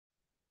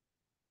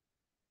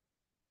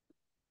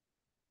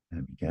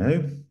There we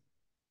go.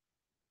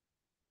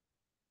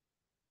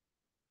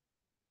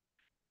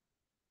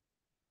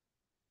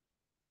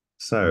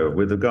 So,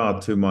 with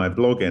regard to my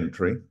blog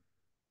entry,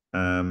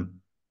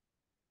 um,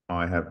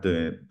 I have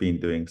been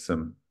doing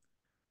some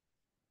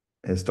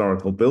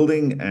historical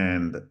building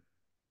and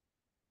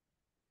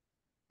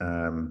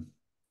um,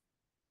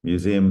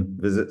 museum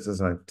visits,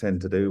 as I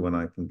tend to do when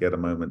I can get a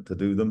moment to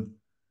do them,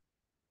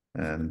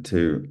 and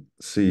to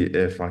see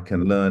if I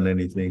can learn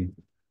anything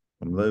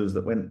from those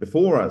that went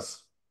before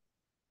us.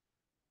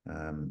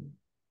 Um,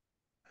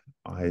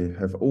 I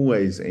have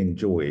always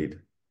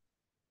enjoyed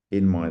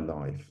in my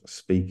life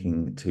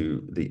speaking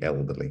to the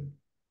elderly.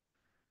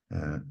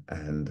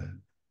 And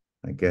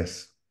I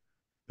guess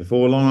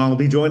before long, I'll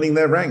be joining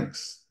their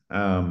ranks.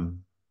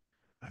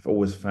 I've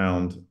always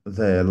found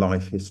their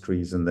life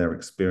histories and their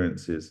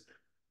experiences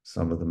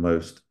some of the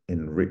most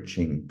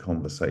enriching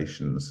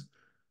conversations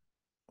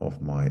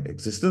of my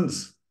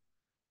existence.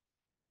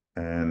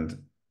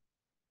 And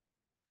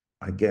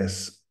I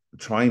guess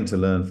trying to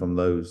learn from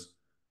those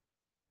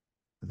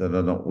that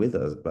are not with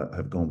us but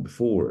have gone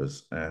before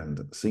us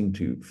and seem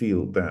to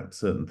feel that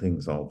certain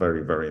things are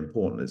very, very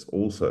important is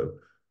also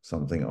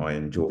something I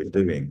enjoy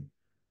doing.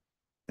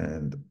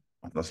 And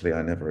honestly,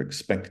 I never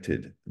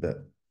expected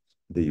that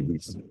the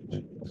research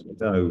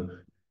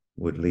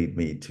would lead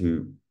me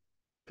to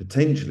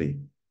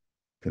potentially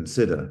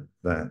consider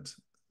that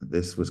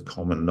this was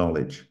common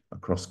knowledge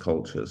across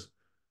cultures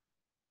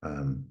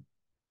um,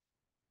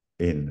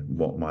 in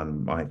what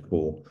one might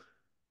call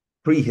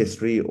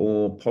prehistory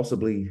or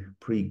possibly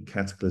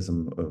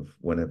pre-cataclysm of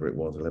whenever it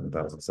was,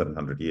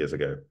 11,700 years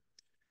ago.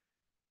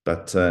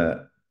 But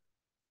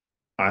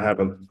I have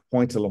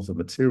quite a lot of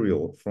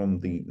material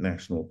from the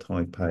National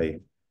Taipei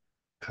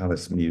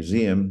Palace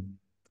Museum,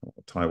 or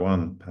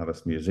Taiwan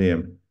Palace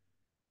Museum,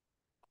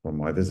 from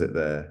my visit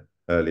there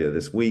earlier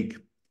this week,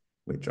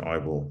 which I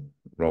will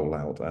roll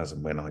out as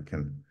and when I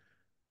can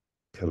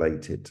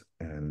collate it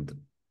and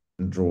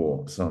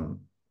draw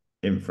some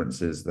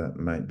inferences that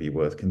might be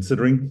worth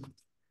considering.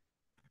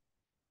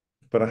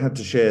 But I had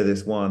to share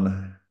this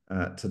one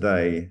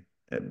today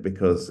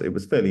because it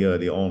was fairly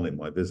early on in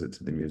my visit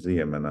to the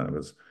museum, and I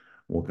was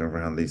walking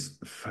around these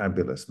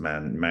fabulous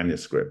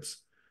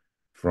manuscripts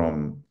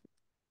from,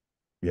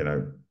 you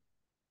know,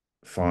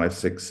 5,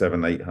 6,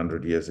 7,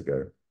 800 years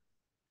ago,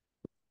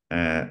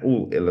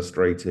 all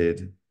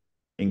illustrated,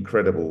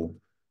 incredible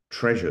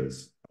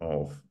treasures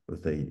of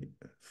the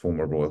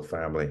former royal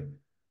family,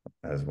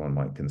 as one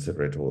might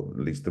consider it, or at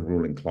least the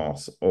ruling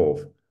class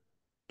of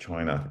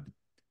China.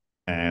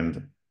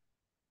 And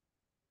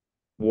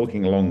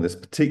walking along this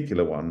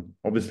particular one,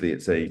 obviously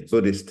it's a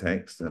Buddhist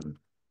text, and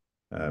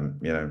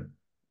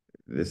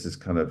this is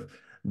kind of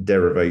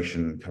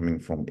derivation coming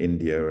from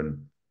India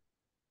and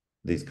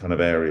these kind of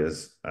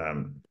areas,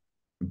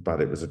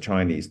 but it was a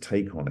Chinese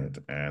take on it,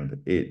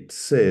 and it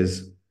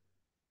says,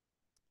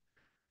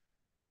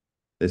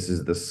 "This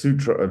is the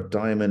Sutra of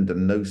Diamond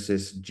and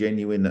Gnosis,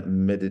 genuine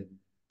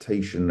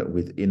meditation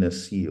with inner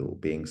seal,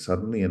 being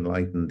suddenly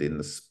enlightened in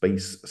the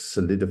space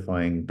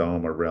solidifying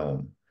Dharma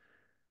realm."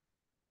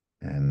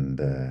 And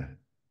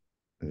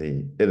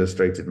the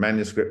illustrated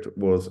manuscript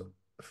was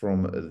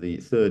from the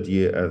third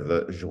year of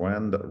the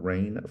Zhuan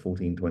reign,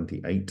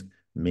 1428,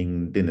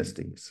 Ming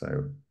dynasty.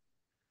 So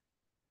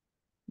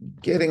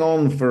getting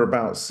on for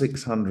about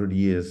 600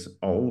 years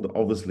old.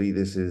 Obviously,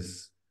 this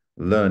is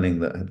learning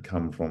that had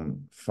come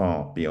from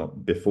far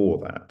beyond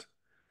before that.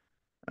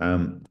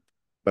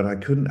 But I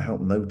couldn't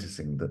help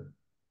noticing that,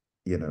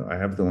 I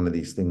have one of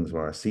these things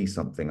where I see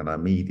something and I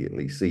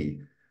immediately see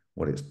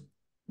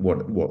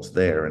what's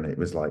there. And it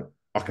was like,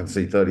 I can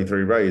see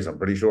 33 rays. I'm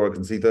pretty sure I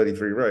can see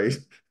 33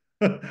 rays.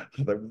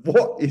 Like,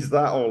 what is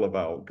that all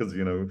about? Because,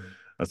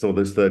 I saw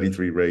those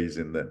 33 rays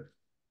in the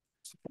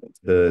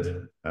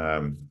third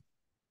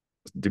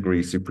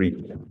degree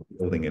supreme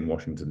building in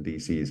Washington,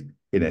 D.C.'s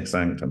Inner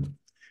Sanctum.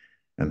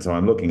 And so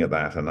I'm looking at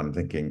that and I'm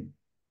thinking,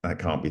 that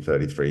can't be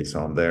 33.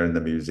 So I'm there in the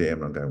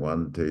museum. I'm going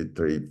 1, 2,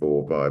 3,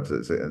 4, 5,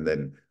 6, and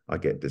then I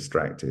get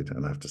distracted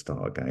and I have to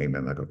start again.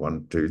 And I go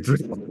 1, 2,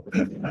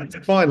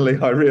 3. Finally,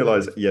 I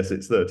realize, yes,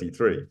 it's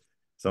 33.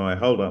 So I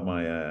hold up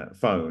my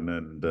phone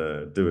and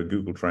do a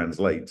Google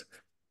Translate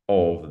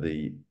of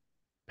the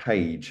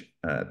page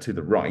to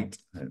the right.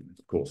 And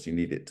of course, you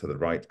need it to the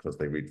right because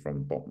they read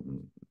from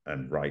bottom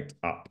and right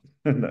up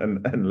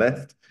and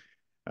left.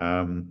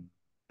 And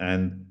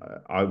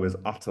I was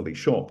utterly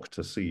shocked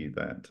to see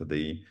that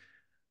the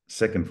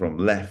second from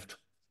left,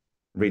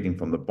 reading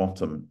from the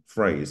bottom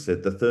phrase,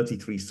 said, "The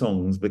 33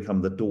 songs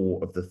become the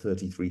door of the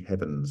 33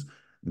 heavens,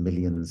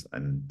 millions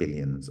and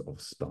billions of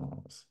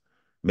stars."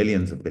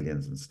 Millions of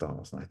billions of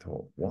stars. And I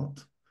thought,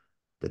 what?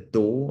 The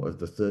door of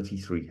the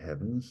 33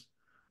 heavens?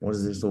 What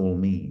does this all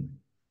mean?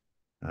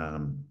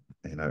 And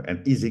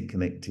is it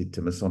connected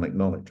to Masonic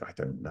knowledge? I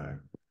don't know.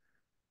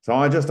 So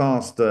I just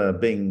asked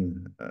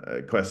Bing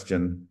a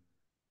question,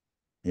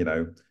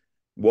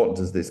 what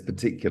does this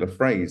particular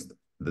phrase,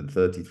 the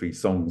 33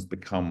 songs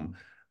become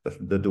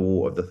the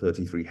door of the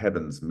 33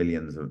 heavens,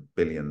 millions of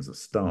billions of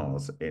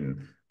stars,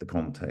 in the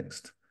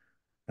context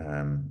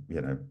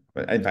You know,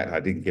 in fact, I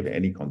didn't give it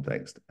any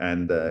context,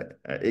 and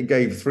it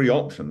gave three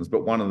options.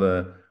 But one of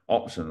the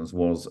options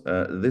was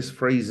this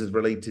phrase is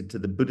related to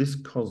the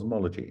Buddhist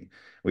cosmology,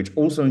 which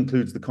also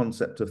includes the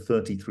concept of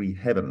 33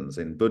 heavens.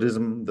 In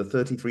Buddhism, the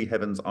 33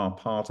 heavens are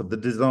part of the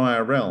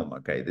desire realm.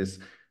 Okay, this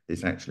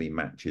actually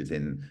matches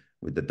in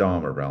with the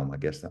Dharma realm. I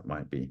guess that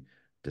might be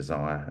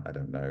desire. I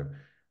don't know.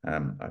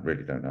 I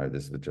really don't know.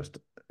 This was just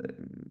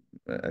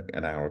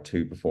an hour or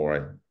two before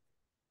I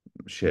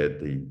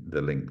shared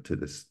the link to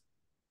this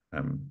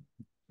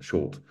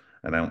short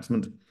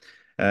announcement,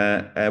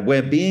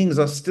 where beings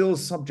are still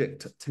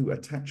subject to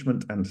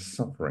attachment and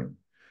suffering.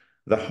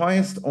 The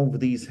highest of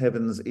these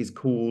heavens is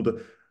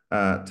called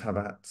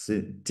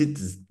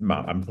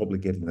Tavatsitma. I'm probably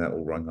getting that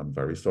all wrong. I'm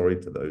very sorry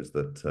to those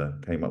that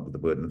came up with the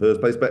word in the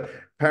first place, but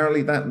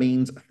apparently that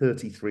means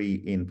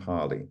 33 in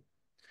Pali.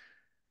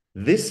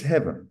 This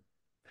heaven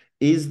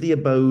is the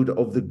abode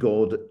of the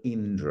god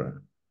Indra.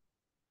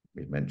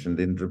 We've mentioned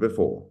Indra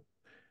before,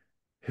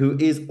 who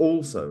is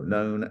also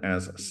known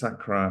as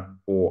Sakra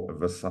or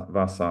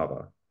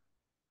Vasava.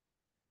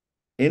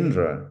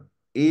 Indra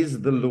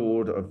is the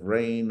lord of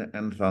rain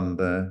and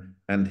thunder,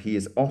 and he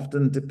is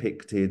often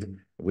depicted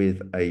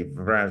with a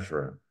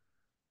Vajra,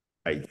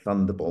 a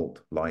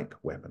thunderbolt-like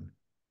weapon.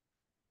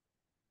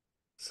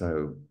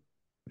 So,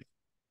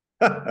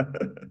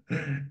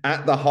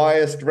 at the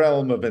highest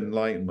realm of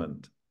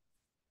enlightenment,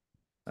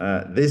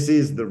 this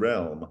is the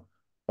realm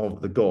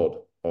of the god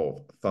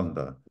of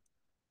thunder,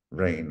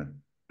 rain,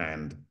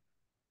 and,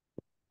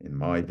 in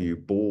my view,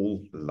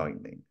 ball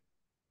lightning.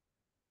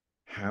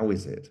 How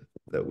is it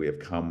that we have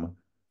come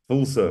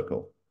full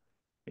circle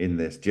in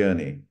this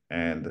journey,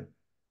 and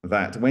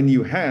that when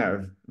you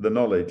have the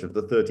knowledge of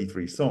the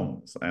 33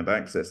 songs and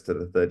access to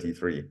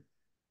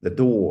the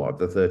door of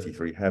the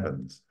 33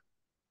 heavens,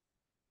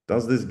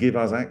 does this give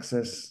us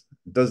access?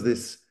 Does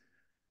this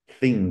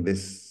thing,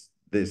 this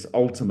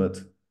ultimate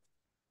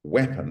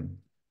weapon,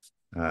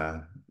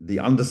 the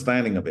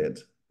understanding of it,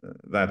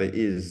 that it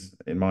is,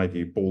 in my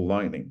view, ball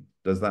lightning,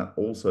 does that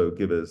also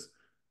give us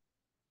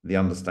the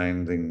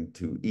understanding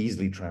to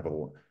easily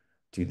travel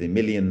to the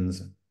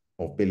millions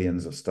of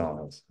billions of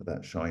stars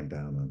that shine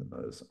down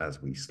on us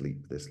as we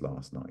sleep this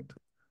last night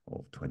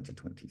of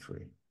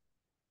 2023?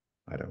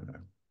 I don't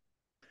know.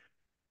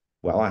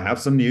 Well, I have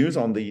some news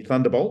on the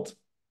Thunderbolt.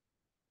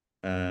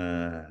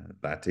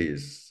 That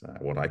is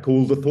what I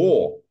call the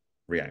Thor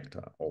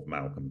reactor of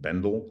Malcolm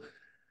Bendall.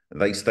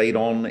 They stayed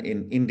on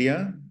in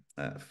India.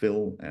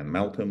 Phil and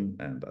Malcolm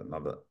and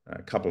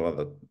a couple of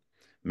other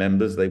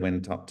members, they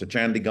went up to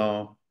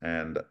Chandigarh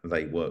and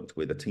they worked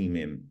with a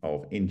team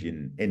of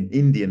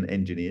Indian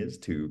engineers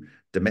to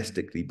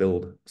domestically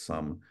build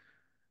some,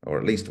 or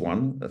at least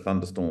one, a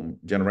thunderstorm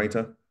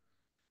generator.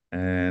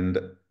 And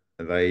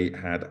they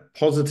had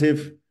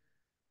positive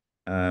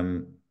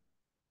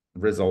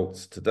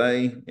results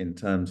today in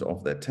terms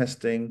of their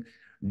testing,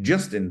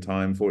 just in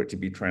time for it to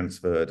be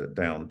transferred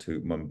down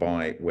to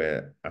Mumbai,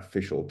 where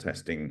official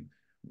testing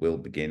will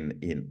begin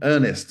in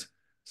earnest.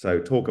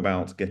 So talk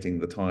about getting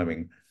the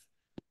timing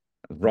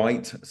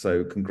right.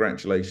 So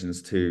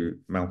congratulations to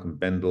Malcolm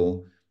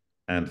Bendall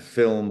and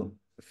Phil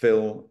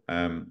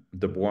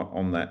Dubois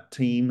on that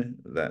team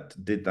that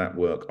did that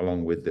work,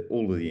 along with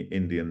all of the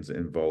Indians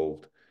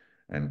involved,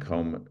 and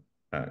Com,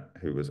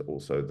 who was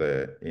also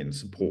there in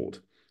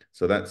support.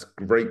 So that's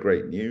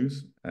great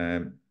news.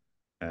 And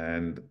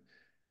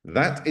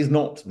that is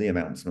not the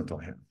announcement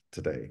I have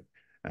today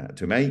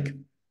to make.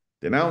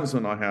 The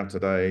announcement I have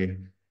today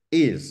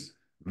is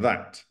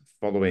that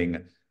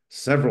following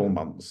several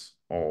months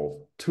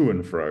of to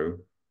and fro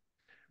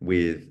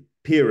with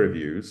peer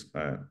reviews,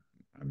 I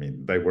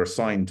mean, they were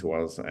assigned to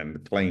us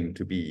and claimed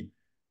to be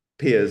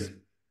peers.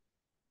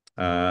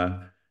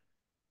 The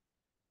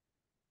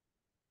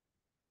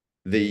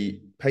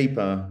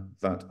paper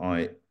that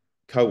I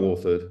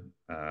co-authored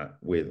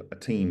with a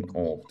team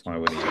of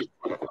Taiwanese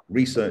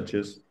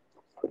researchers,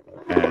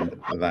 and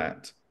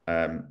that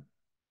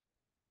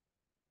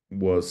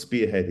was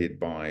spearheaded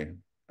by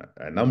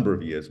a number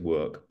of years'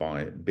 work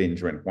by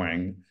Binjuan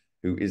Huang,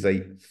 who is a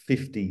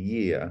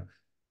 50-year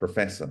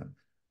professor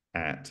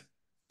at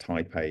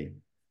Taipei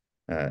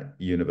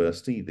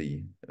University,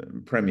 the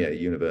premier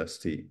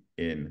university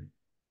in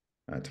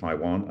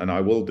Taiwan. And I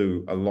will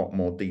do a lot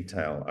more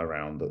detail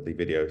around the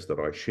videos that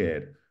I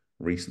shared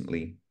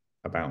recently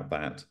about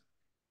that.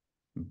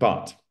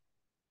 But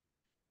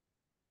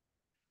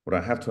what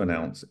I have to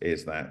announce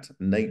is that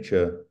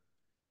Nature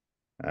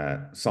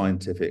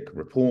scientific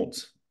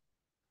reports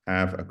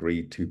have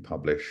agreed to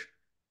publish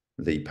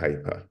the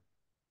paper.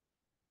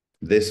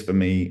 This, for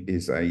me,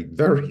 is a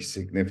very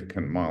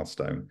significant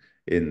milestone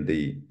in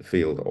the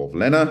field of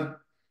LENR,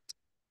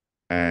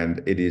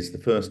 and it is the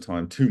first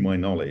time, to my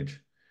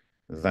knowledge,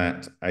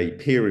 that a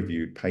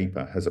peer-reviewed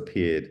paper has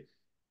appeared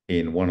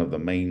in one of the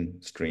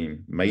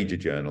mainstream major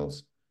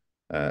journals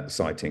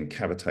citing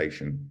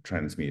cavitation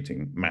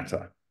transmuting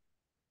matter.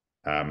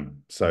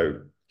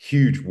 So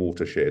huge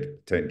watershed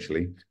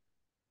potentially.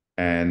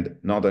 And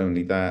not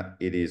only that,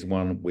 it is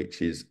one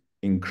which is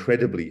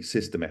incredibly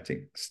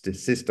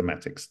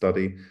systematic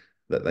study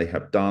that they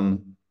have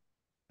done,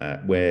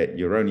 where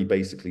you're only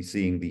basically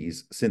seeing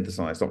these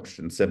synthesized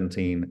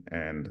oxygen-17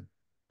 and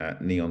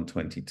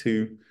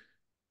neon-22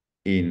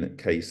 in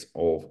case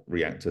of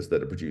reactors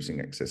that are producing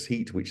excess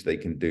heat, which they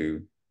can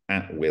do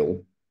at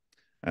will.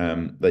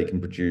 They can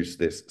produce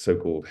this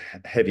so-called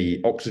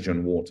heavy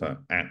oxygen water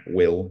at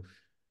will.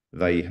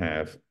 They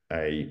have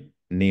a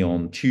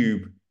neon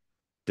tube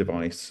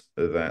device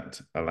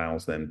that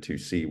allows them to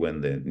see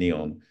when the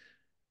neon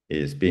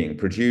is being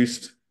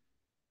produced.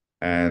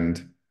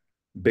 And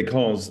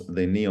because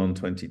the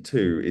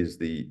neon-22 is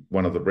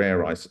one of the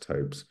rare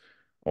isotopes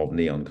of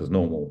neon, because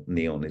normal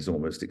neon is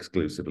almost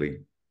exclusively,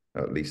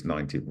 at least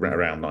around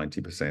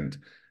 90%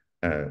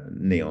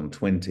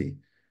 neon-20.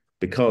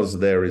 Because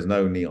there is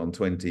no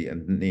neon-20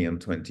 and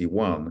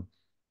neon-21,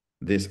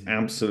 this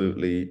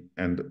absolutely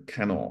and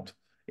cannot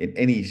in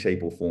any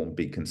shape or form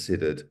be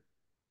considered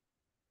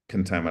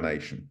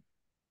contamination.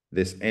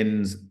 This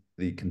ends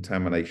the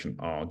contamination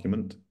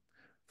argument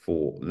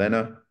for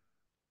Lena,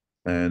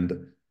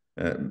 and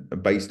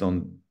based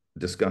on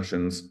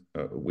discussions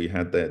we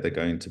had there, they're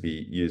going to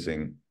be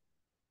using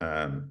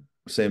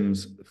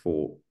SIMS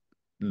for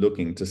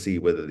looking to see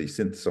whether the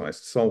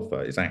synthesized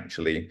sulfur is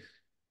actually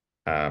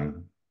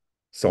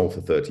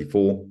sulfur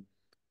 34.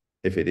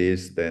 If it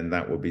is, then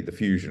that would be the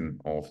fusion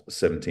of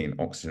 17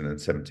 oxygen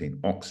and 17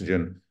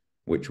 oxygen,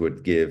 which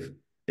would give,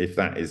 if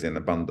that is in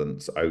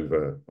abundance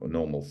over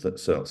normal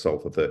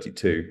sulfur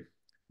 32,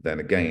 then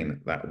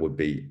again, that would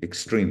be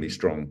extremely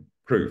strong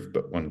proof,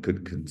 but one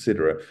could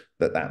consider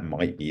that that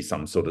might be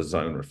some sort of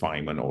zone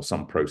refinement or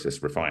some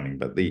process refining.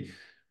 But the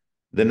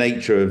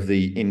nature of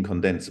the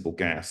incondensable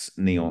gas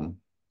neon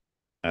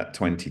at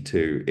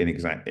 22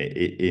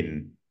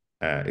 in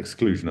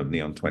exclusion of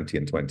neon 20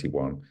 and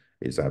 21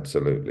 is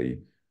absolutely,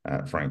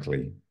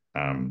 frankly,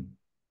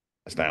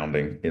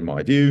 astounding in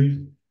my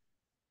view.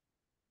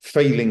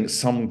 Failing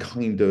some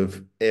kind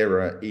of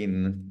error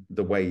in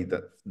the way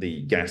that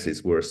the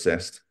gases were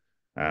assessed,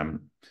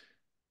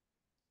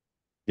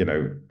 you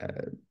know,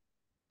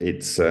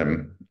 it's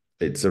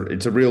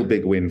a real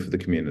big win for the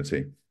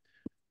community.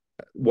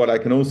 What I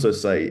can also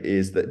say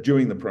is that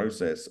during the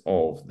process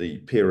of the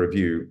peer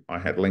review, I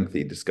had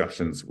lengthy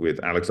discussions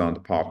with Alexander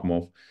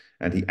Parkhomov,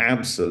 and he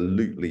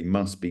absolutely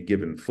must be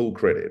given full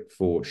credit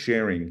for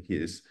sharing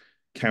his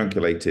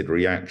calculated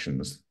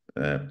reactions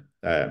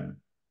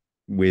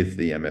with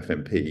the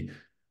MFMP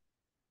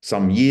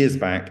some years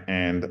back,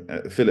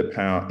 and Philip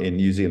Power in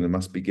New Zealand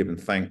must be given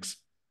thanks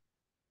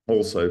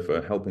also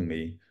for helping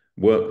me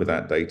work with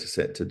that data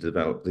set to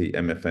develop the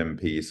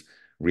MFMP's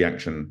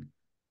reaction,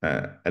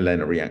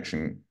 ELENA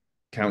reaction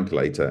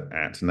calculator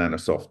at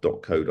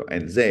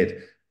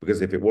nanosoft.co.nz,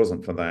 because if it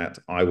wasn't for that,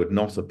 I would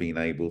not have been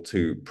able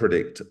to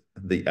predict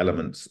the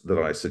elements that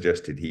I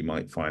suggested he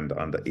might find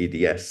under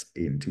EDS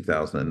in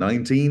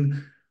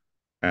 2019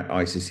 at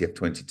ICCF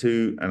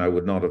 22, and I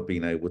would not have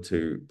been able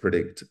to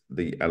predict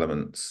the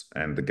elements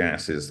and the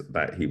gases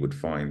that he would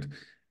find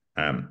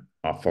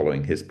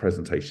following his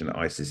presentation at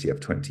ICCF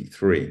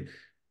 23.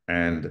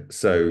 And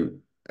so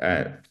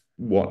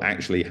what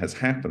actually has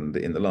happened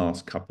in the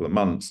last couple of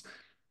months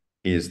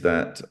is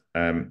that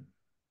the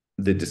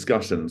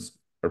discussions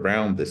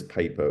around this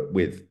paper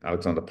with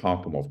Alexander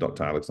Parkhomov,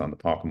 Dr. Alexander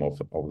Parkhomov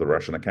of the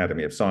Russian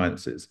Academy of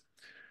Sciences,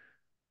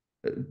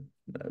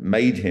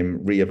 made him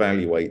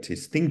reevaluate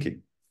his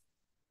thinking.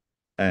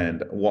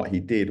 And what he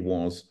did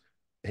was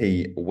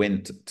he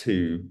went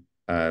to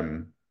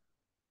the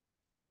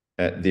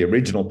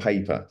original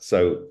paper.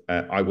 So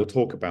I will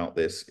talk about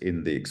this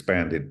in the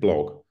expanded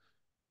blog.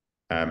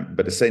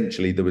 But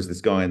essentially, there was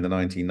this guy in the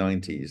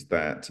 1990s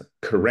that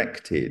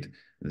corrected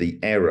the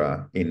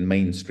error in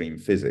mainstream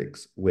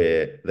physics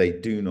where they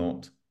do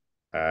not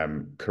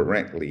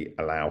correctly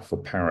allow for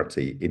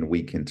parity in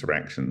weak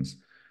interactions.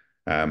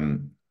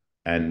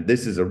 And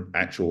this is a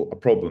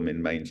problem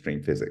in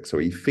mainstream physics. So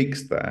he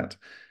fixed that,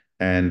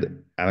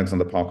 and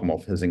Alexander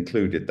Parkhomov has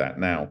included that.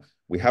 Now,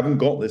 we haven't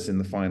got this in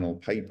the final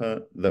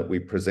paper that we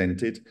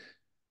presented,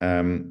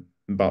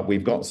 but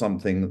we've got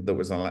something that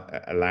was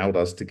allowed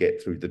us to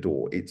get through the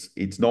door.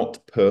 It's not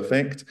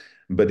perfect,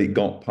 but it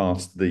got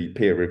past the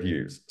peer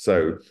reviews.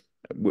 So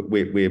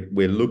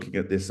we're looking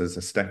at this as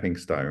a stepping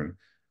stone,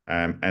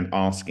 and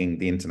asking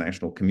the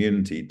international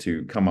community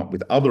to come up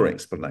with other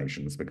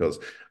explanations, because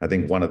I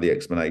think one of the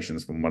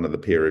explanations from one of the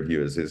peer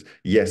reviewers is,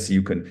 yes,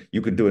 you can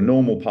do a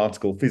normal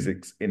particle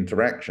physics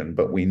interaction,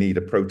 but we need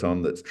a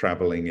proton that's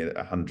traveling at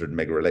 100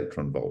 mega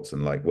electron volts,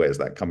 and like, where's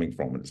that coming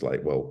from? And it's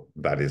like, well,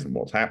 that isn't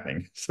what's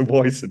happening, so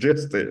why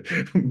suggest it?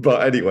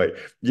 But anyway,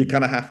 you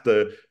kind of have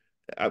to,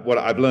 what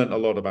I've learned a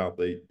lot about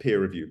the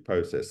peer review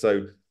process.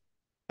 So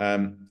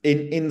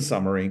in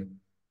summary,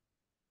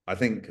 I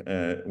think,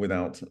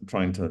 without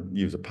trying to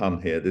use a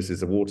pun here, this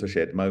is a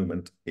watershed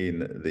moment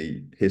in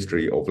the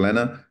history of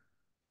Lena.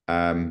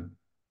 A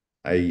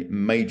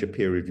major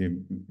peer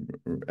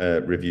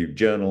reviewed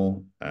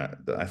journal,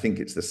 I think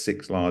it's the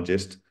 6th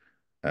largest,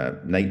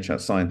 Nature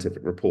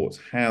Scientific Reports,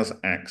 has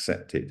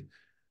accepted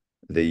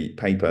the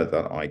paper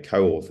that I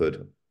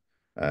co-authored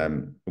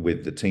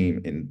with the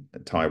team in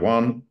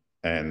Taiwan,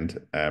 and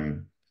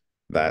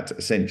that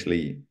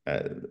essentially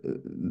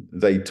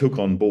they took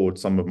on board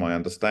some of my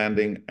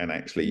understanding, and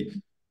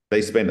actually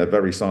they spent a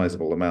very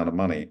sizable amount of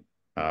money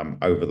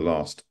over the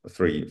last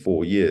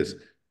 3-4 years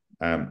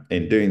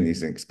in doing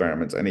these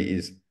experiments. And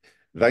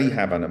they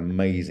have an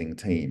amazing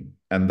team,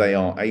 and they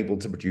are able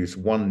to produce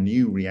one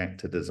new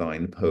reactor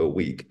design per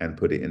week and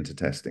put it into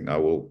testing. I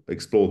will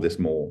explore this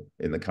more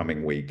in the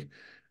coming week,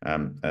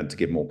 and to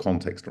give more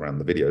context around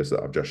the videos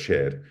that I've just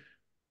shared.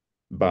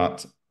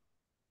 But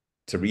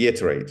to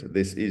reiterate,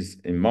 this is,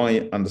 in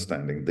my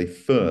understanding, the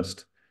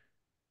first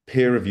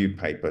peer-reviewed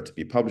paper to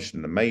be published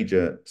in a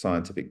major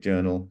scientific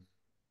journal,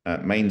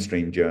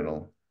 mainstream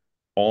journal,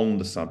 on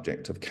the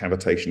subject of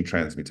cavitation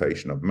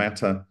transmutation of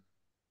matter.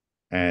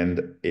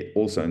 And it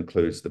also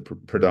includes the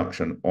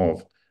production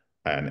of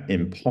an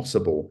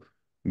impossible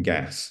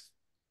gas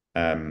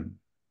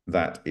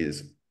that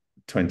is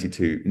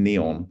 22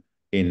 neon,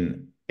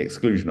 in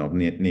exclusion of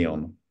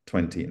neon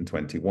 20 and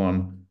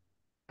 21.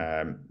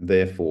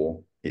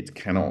 Therefore, it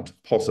cannot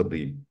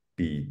possibly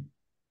be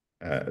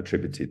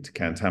attributed to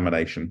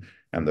contamination,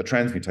 and the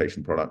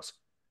transmutation products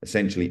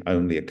essentially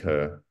only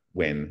occur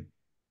when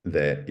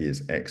there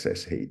is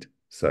excess heat.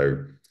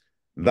 So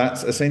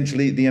that's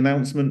essentially the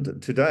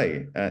announcement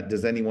today.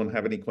 Does anyone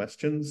have any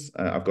questions?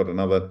 I've got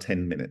another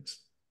 10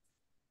 minutes.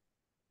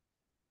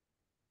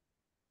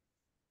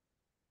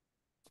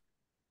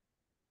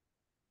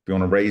 If you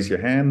want to raise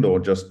your hand or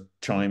just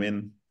chime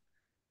in.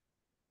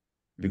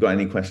 If you've got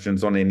any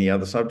questions on any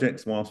other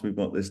subjects whilst we've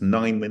got this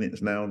 9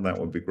 minutes now, that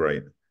would be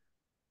great.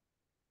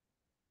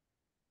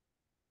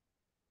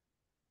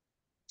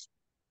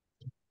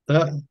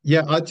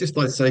 Yeah, I'd just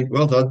like to say,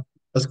 well done.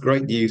 That's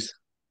great news.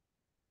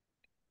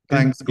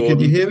 Thanks, Can you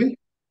Gordon. hear me?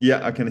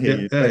 Yeah, I can hear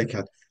Yeah, you. yeah, you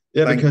can.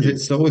 Yeah, Thank because you.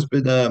 it's always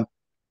been a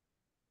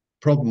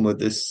problem with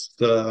this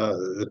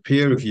the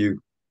peer review.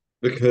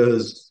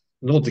 Because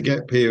in order to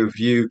get peer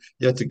review,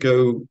 you had to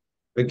go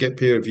and get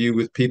peer review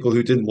with people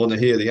who didn't want to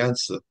hear the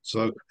answer.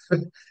 So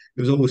it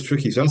was always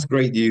tricky. So that's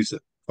great news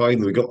that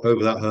finally we got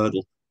over that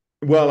hurdle.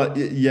 Well,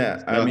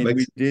 yeah, I Now it mean, we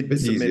makes it a did bit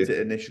easier. submit it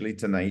initially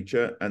to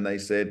Nature, and they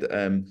said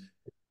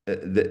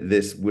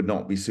this would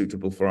not be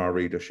suitable for our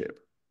readership,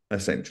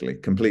 essentially,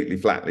 completely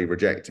flatly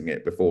rejecting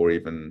it before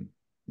even,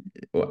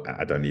 well,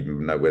 I don't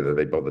even know whether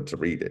they bothered to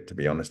read it, to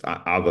be honest,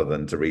 other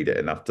than to read it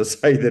enough to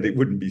say that it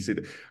wouldn't be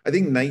suitable. I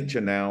think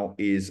Nature now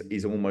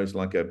is almost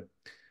like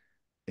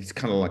it's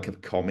kind of like a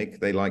comic.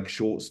 They like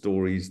short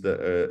stories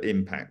that are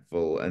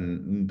impactful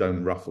and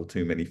don't ruffle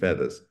too many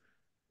feathers,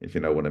 if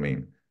you know what I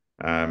mean.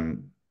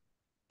 Um,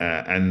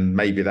 and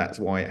maybe that's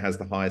why it has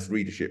the highest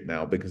readership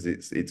now, because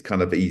it's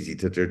kind of easy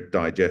to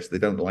digest. They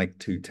don't like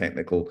too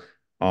technical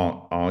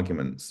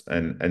arguments,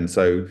 and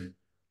so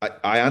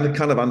I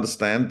kind of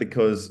understand,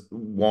 because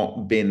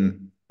what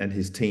Bin and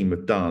his team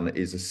have done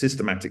is a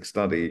systematic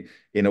study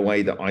in a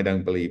way that I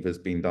don't believe has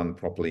been done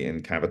properly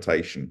in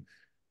cavitation,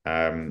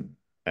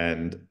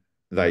 and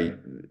they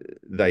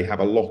they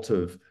have a lot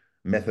of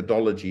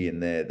methodology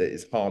in there that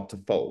is hard to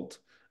fault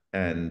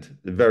and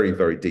very,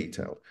 very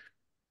detailed.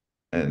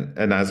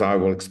 And as I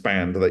will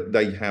expand,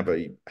 they have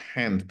a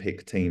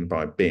hand-picked team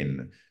by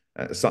Bin.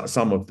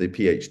 Some of the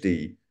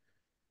PhD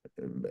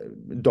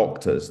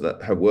doctors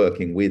that are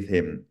working with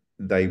him,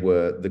 they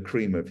were the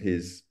cream of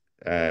his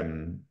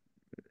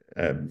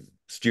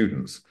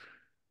students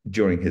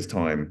during his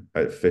time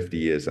at 50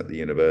 years at the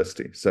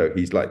university. So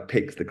he's like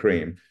picked the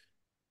cream.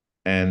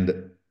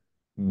 And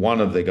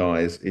one of the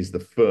guys is the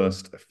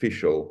first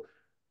official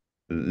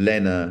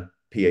Lena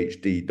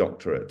PhD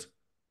doctorate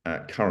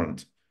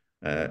current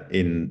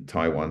in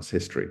Taiwan's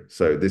history.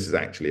 So this is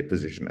actually a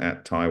position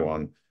at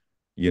Taiwan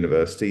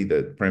University,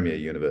 the premier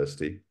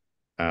university.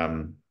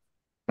 And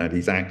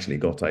he's actually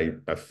got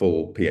a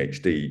full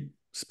PhD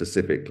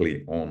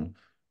specifically on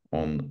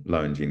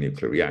low energy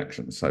nuclear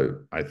reactions.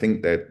 So I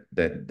think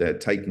they're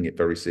taking it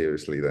very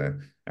seriously there,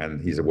 and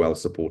he's a well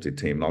supported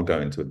team. And I'll go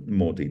into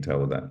more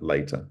detail with that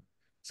later.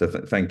 So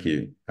thank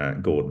you,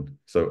 Gordon.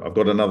 So I've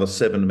got another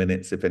 7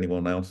 minutes if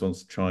anyone else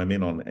wants to chime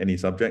in on any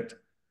subject.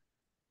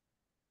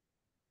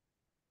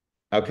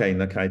 Okay,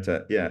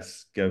 Nakata,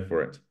 yes, go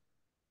for it.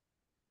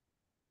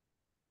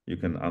 You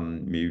can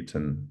unmute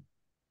and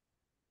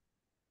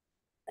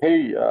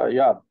Hey,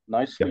 yeah,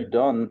 nicely yep.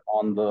 done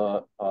on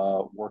the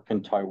work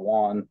in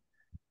Taiwan.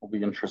 It'll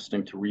be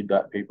interesting to read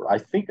that paper. I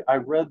think I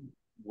read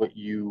what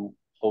you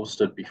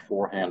posted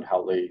beforehand,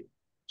 how they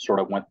sort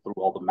of went through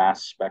all the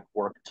mass spec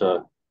work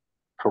to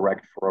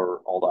correct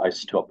for all the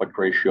isotopic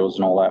ratios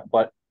and all that.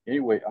 But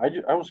anyway,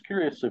 I was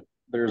curious if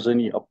there's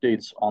any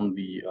updates on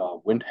the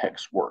wind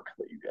hex work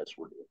that you guys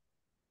were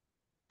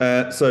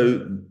doing.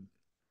 So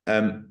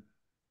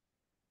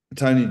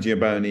Tony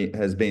Giaboni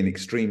has been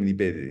extremely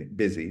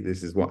busy.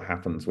 This is what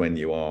happens when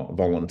you are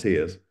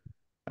volunteers.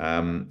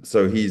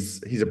 So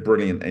he's a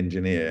brilliant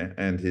engineer,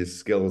 and his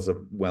skills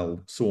are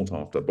well sought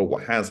after. But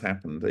what has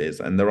happened is,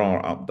 and there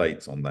are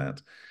updates on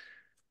that,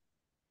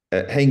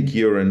 Henk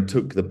Uren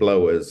took the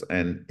blowers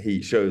and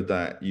he showed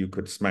that you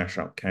could smash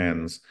up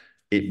cans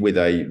it with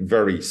a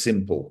very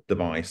simple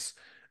device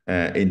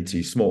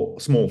into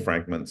small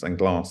fragments and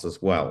glass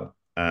as well.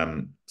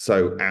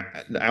 So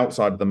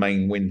outside the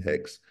main wind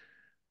hex,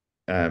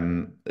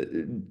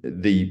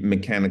 the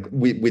mechanical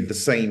with the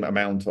same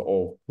amount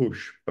of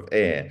push of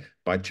air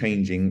by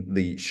changing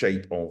the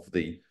shape of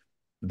the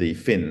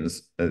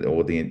fins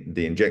or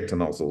the injector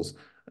nozzles,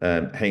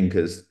 Henk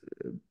has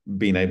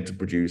been able to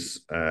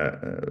produce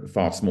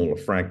far smaller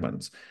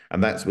fragments,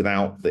 and that's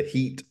without the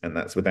heat, and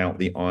that's without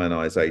the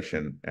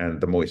ionization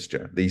and the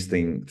moisture. These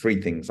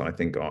three things I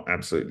think are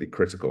absolutely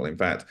critical. In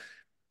fact,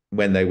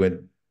 when they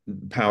were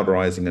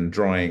powderizing and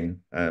drying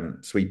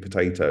sweet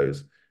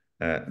potatoes,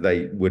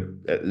 they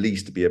would at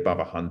least be above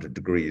 100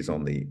 degrees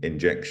on the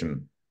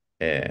injection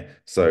air.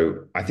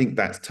 So I think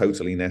that's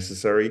totally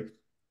necessary.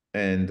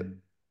 And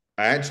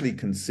I actually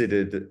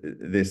considered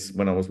this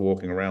when I was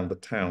walking around the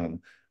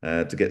town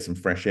to get some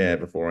fresh air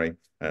before I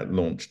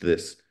launched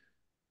this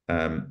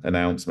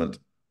announcement,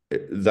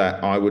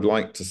 that I would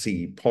like to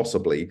see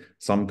possibly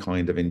some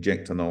kind of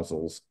injector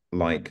nozzles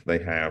like they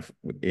have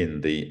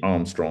in the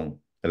Armstrong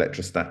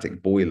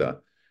electrostatic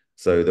boiler,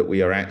 so that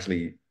we are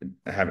actually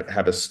have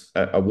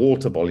a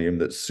water volume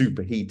that's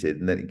superheated,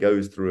 and then it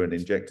goes through an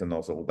injector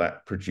nozzle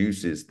that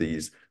produces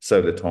these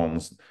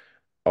solitons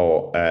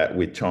or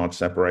with charge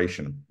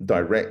separation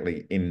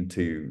directly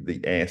into the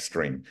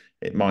airstream.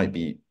 It might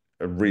be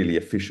a really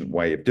efficient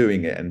way of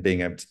doing it and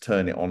being able to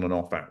turn it on and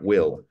off at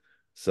will.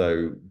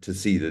 So to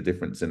see the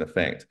difference in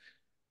effect.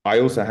 I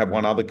also have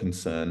one other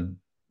concern,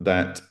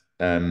 that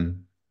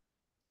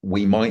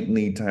we might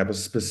need to have a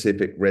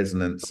specific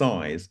resonant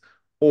size,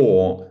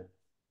 or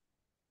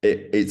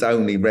it's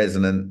only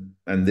resonant,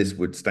 and this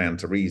would stand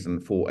to reason,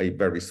 for a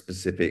very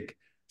specific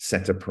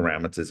set of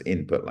parameters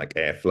input, like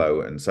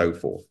airflow and so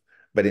forth.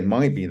 But it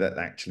might be that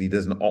actually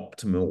there's an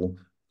optimal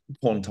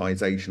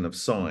quantization of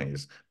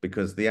size,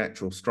 because the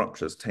actual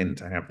structures tend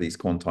to have these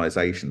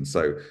quantizations.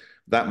 So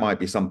that might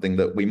be something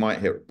that we might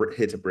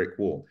hit a brick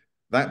wall.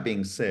 That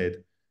being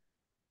said,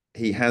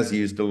 he has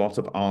used a lot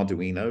of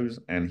Arduinos,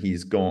 and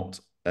he's got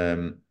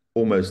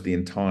almost the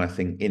entire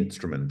thing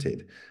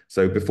instrumented.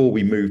 So before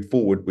we moved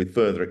forward with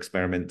further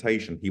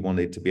experimentation, he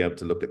wanted to be able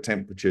to look at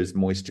temperatures,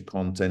 moisture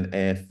content,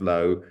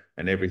 airflow,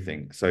 and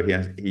everything. So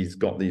he's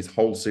got these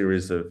whole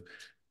series of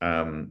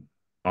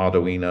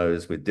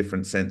Arduinos with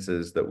different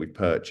sensors that we've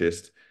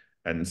purchased.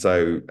 And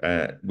so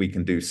we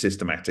can do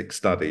systematic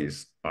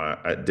studies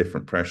at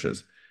different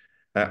pressures.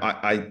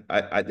 I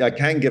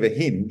can give a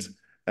hint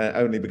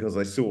only because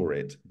I saw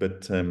it,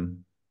 but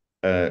I'm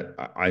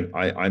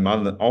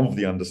of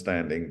the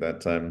understanding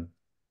that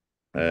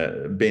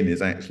Bin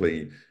is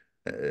actually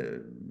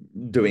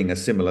doing a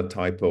similar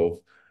type of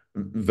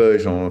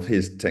version of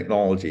his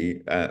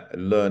technology,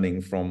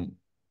 learning from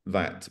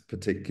that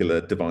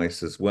particular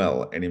device as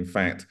well. And in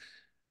fact,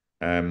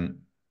 Bin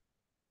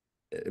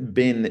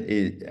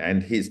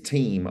and his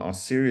team are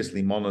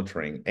seriously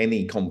monitoring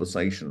any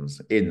conversations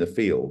in the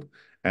field.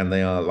 And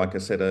they are, like I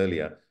said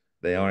earlier,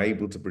 they are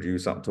able to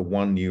produce up to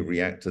one new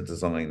reactor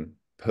design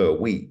per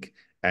week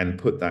and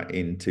put that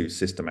into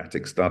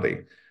systematic study.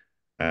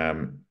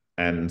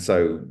 And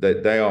so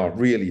they are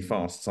really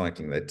fast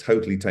cycling. They're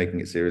totally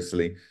taking it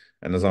seriously.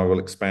 And as I will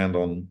expand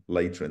on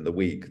later in the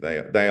week,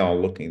 they are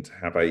looking to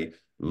have a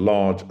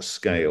large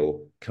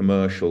scale,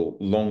 commercial,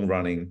 long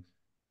running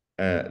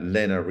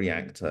Lena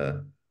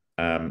reactor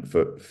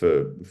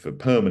for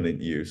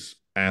permanent use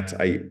at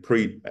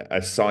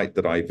a site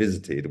that I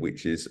visited,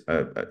 which is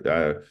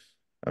a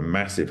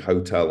massive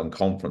hotel and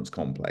conference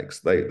complex.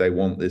 They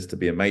want this to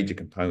be a major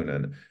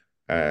component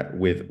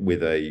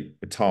with a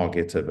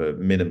target of a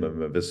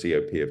minimum of a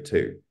COP of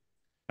 2.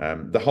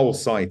 The whole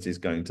site is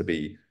going to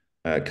be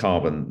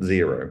carbon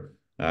zero,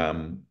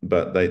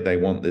 but they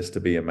want this to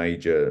be a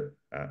major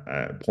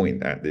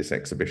point at this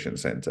exhibition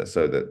center,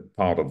 so that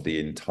part of the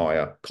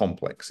entire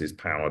complex is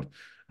powered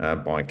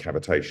by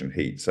cavitation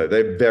heat. So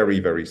they're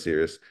very, very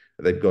serious.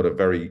 They've got a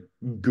very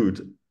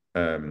good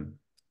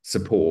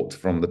support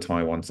from the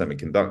Taiwan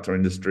semiconductor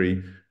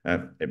industry,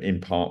 in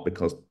part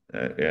because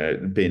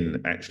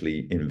Bin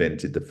actually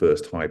invented the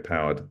first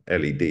high-powered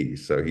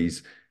LEDs. So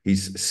he's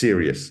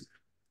serious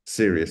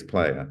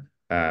player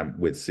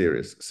with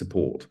serious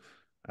support.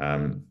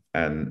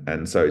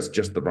 And so it's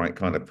just the right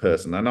kind of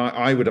person. And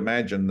I would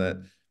imagine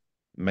that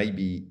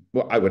maybe,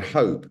 well, I would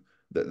hope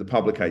that the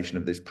publication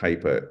of this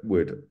paper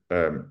would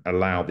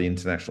allow the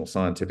international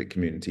scientific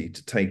community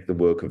to take the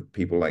work of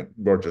people like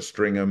Roger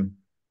Stringham,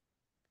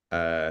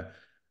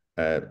 Dr.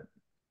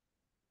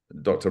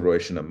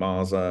 Roshan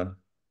Amaza,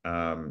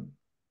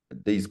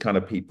 these kind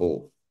of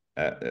people,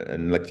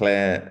 and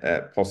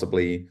Leclerc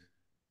possibly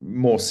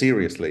more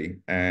seriously,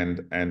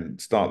 and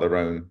start their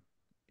own,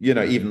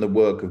 even the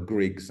work of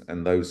Griggs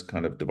and those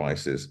kind of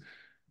devices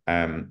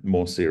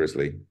more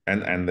seriously,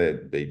 and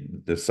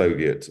the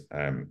Soviet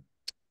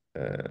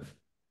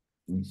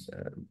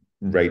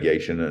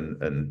radiation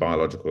and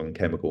biological and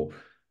chemical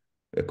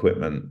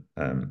equipment,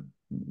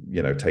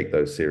 take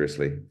those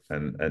seriously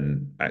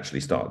and actually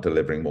start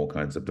delivering more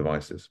kinds of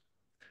devices.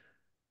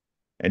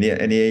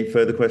 Any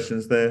further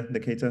questions there,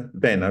 Nikita?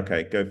 Ben,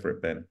 okay, go for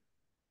it, Ben.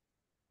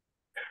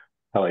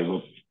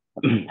 Hello,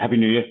 well, Happy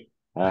New Year.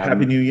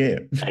 Happy New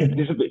Year. This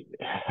is a bit.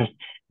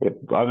 Yeah,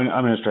 I'm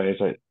in Australia,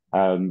 so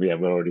yeah,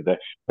 we're already there.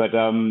 But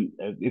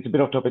it's a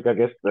bit off topic, I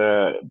guess.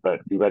 But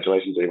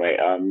congratulations anyway.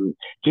 Do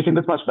you think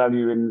there's much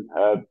value in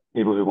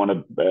people who want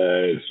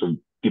to sort of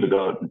give a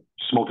go at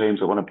small teams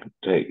that want to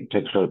take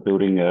a shot at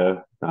building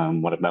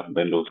one of Malcolm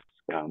Bendel's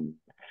um,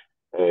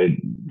 uh,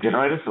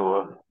 generators,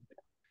 or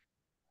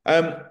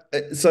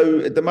So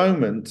at the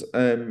moment,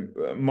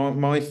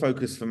 my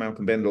focus for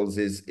Malcolm Bendels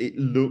is it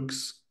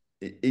looks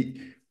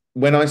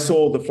when I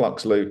saw the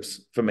flux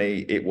loops, for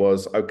me, it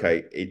was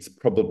okay, it's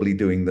probably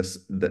doing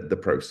the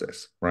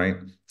process, right?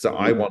 So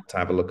I want to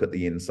have a look at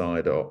the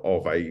inside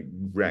of a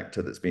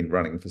reactor that's been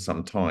running for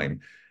some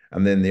time.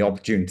 And then the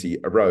opportunity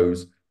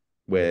arose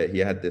where he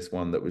had this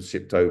one that was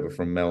shipped over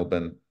from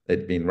Melbourne.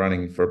 It'd been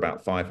running for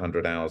about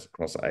 500 hours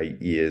across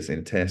 8 years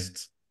in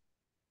tests.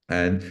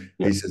 And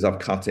yeah, he says, I've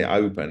cut it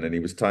open. And he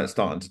was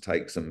starting to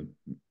take some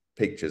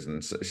pictures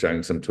and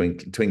showing some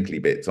twinkly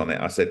bits on it.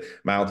 I said,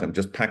 Malcolm,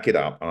 just pack it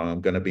up. I'm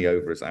going to be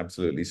over as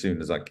absolutely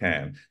soon as I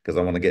can because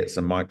I want to get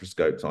some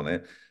microscopes on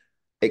it,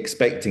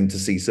 expecting to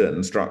see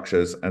certain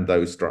structures, and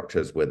those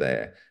structures were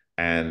there.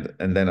 And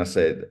then I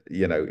said,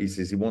 he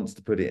says he wants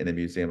to put it in a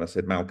museum. I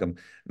said, Malcolm,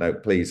 no,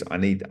 please, I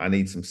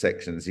need some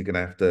sections. You're gonna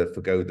have to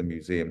forgo the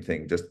museum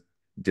thing.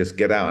 Just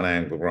get out an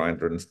angle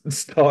grinder and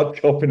start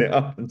chopping it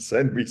up and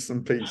send me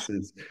some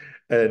pieces.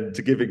 And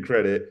to give him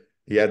credit,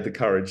 he had the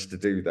courage to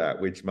do that,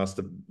 which must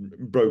have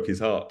broke his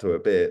heart to a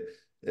bit,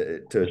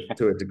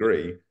 to a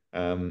degree.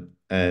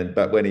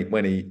 But when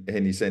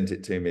he sent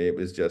it to me,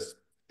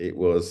 it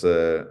was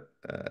uh,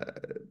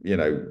 you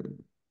know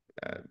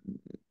uh,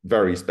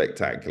 very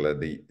spectacular,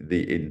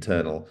 the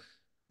internal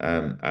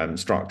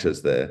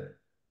structures there.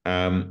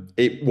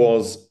 It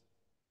was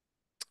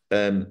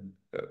um,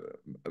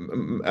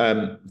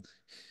 um,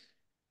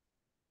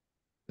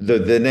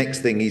 the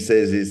next thing he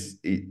says is,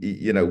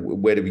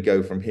 where do we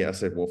go from here? I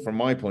said, well, from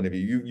my point of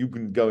view, you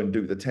can go and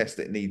do the test.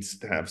 It needs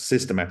to have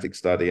systematic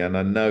study, and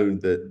I know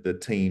that the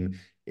team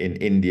in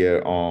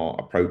India are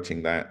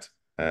approaching that,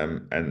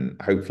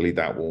 and hopefully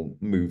that will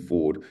move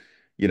forward.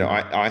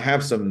 I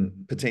have some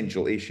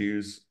potential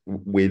issues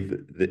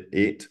with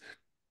it,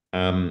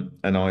 and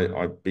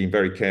I've been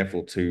very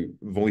careful to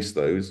voice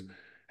those.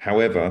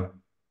 However,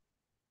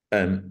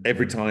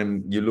 every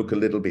time you look a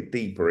little bit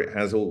deeper, it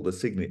has all the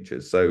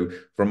signatures. So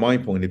from my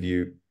point of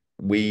view,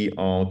 we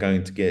are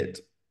going to get,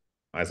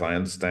 as I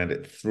understand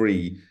it,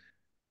 3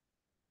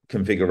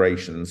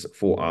 configurations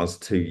for us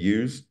to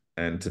use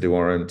and to do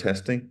our own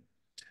testing.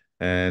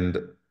 And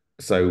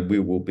so we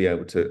will be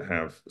able to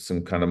have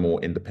some kind of more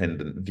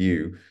independent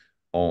view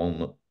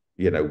on,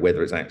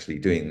 whether it's actually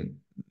doing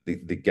the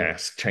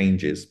gas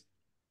changes.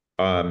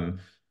 Um,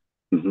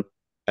 mhm.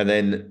 And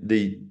then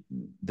the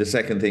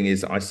second thing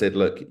is, I said,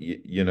 look,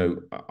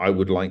 I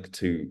would like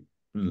to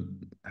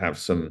have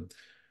some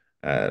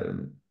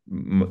the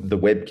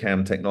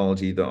webcam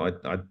technology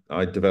that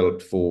I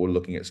developed for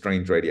looking at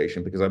strange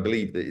radiation, because I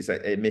believe that it's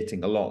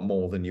emitting a lot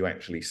more than you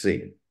actually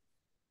see.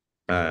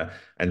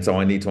 And so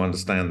I need to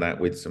understand that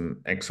with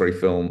some X-ray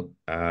film,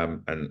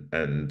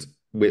 and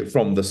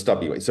from the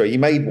stubby way. So he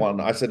made one.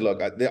 I said,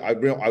 look,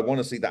 I want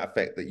to see that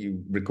effect that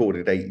you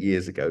recorded 8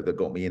 years ago that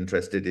got me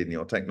interested in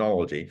your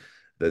technology,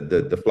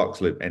 the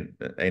flux loop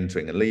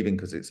entering and leaving,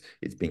 because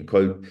it's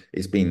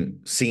been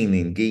seen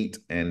in GEAT,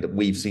 and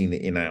we've seen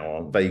it in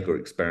our Vega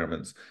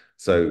experiments.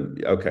 So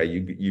okay,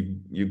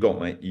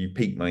 you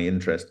piqued my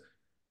interest.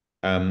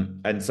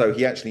 And so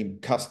he actually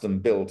custom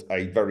built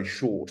a very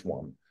short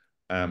one,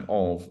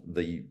 of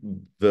the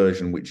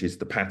version which is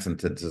the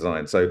patented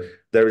design. So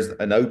there is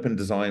an open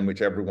design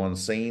which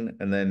everyone's seen,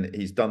 and then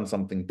he's done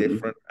something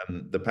different,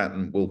 and the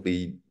patent will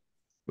be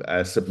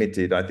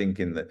submitted, I think,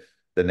 in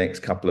the next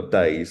couple of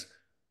days.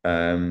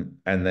 And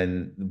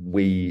then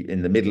we,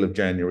 in the middle of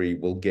January,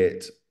 will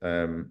get.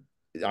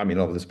 I mean,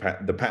 obviously,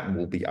 the patent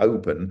will be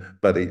open,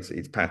 but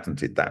it's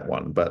patented, that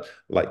one. But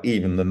like,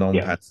 even the Yeah,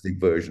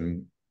 non-patented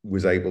version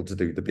was able to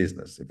do the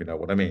business, if you know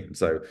what I mean.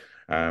 So,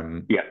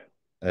 yeah,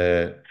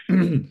 uh,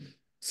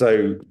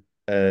 so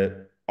uh,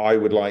 I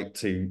would like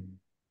to.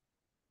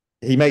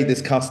 He made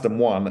this custom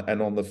one,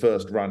 and on the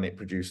first run, it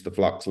produced the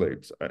flux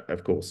loops.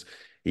 Of course,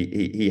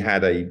 he only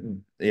had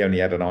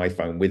an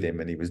iPhone with him,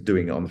 and he was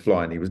doing it on the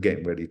fly, and he was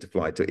getting ready to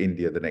fly to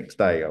India the next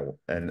day.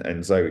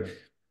 And so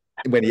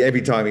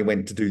every time he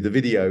went to do the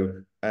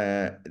video,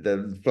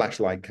 the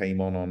flashlight came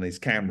on his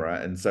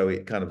camera, and so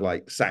it kind of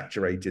like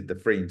saturated the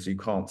frame, so you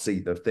can't see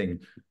the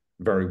thing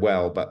very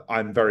well. But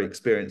I'm very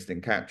experienced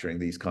in capturing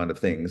these kind of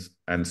things,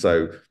 and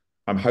so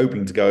I'm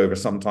hoping to go over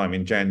sometime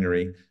in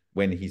January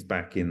when he's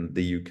back in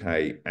the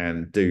UK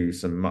and do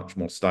some much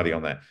more study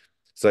on that.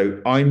 So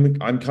I'm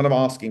kind of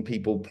asking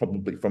people,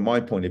 probably from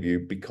my point of view,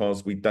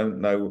 because we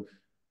don't know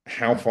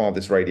how far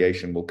this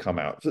radiation will come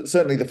out.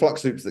 Certainly the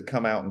flux loops that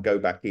come out and go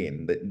back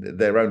in,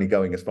 they're only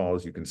going as far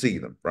as you can see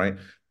them, right?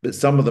 But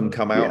some of them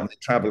come out yeah, and they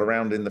travel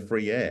around in the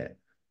free air.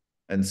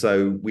 And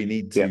so we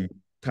need yeah, to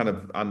kind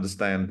of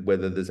understand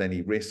whether there's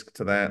any risk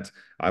to that.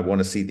 I want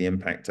to see the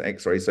impact to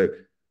X-ray. So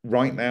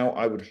right now,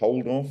 I would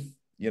hold off.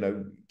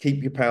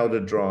 Keep your powder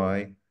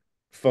dry,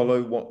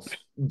 follow what's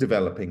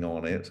developing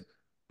on it,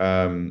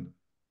 and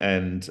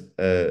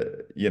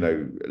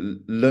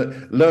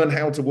learn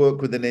how to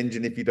work with an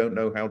engine if you don't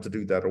know how to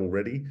do that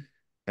already,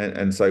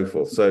 and so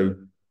forth. So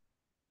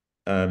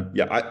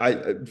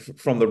yeah,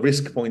 from the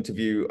risk point of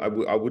view,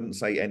 I wouldn't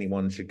say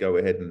anyone should go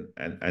ahead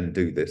and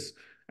do this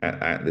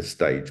at this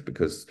stage,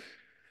 because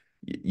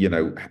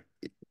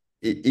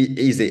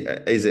is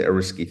it a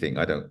risky thing?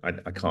 I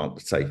can't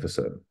say for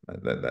certain.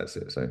 That's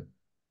it. So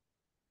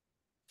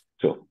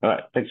Sure. All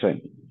right. Thanks,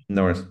 Shane.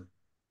 no worries.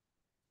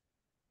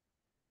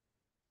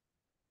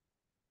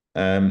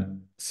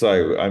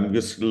 So I'm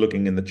just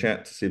looking in the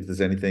chat to see if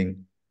there's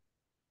anything.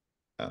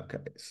 Okay,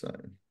 so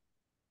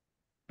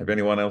if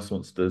anyone else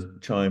wants to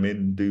chime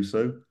in, do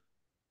so.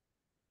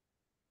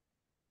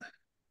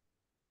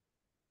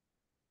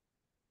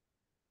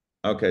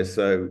 Okay,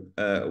 so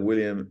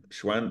William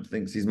Schwant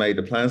thinks he's made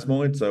a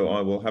plasmoid, so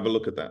I will have a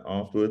look at that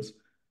afterwards.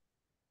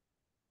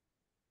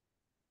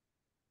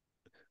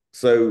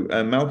 So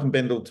Malcolm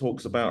Bendel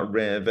talks about a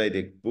rare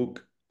Vedic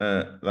book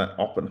that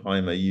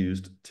Oppenheimer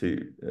used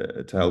to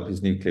help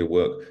his nuclear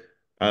work.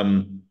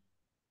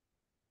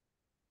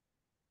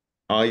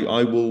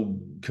 I will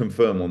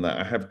confirm on that.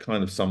 I have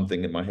kind of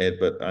something in my head,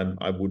 but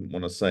I wouldn't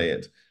want to say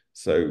it.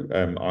 So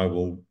I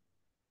will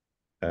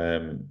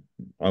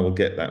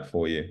get that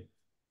for you.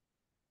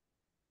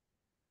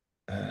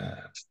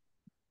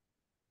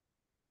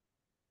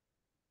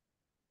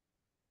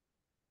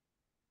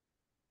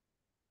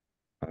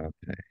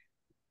 Okay.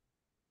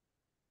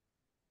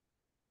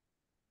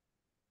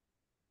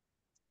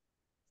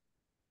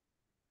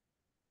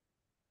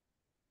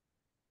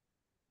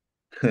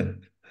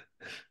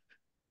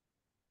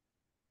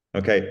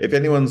 Okay.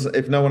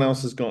 If no one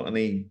else has got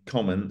any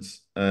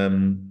comments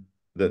that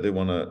they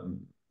want to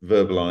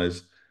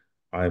verbalize,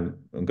 I'm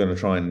going to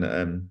try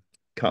and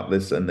cut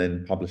this and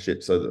then publish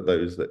it so that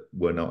those that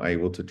were not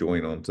able to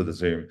join onto the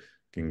Zoom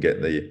can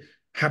get the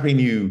happy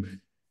new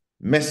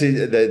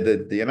message,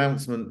 the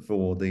announcement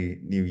for the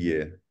new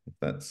year, if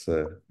that's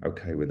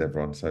okay with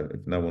everyone. So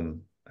if no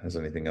one has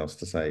anything else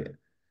to say.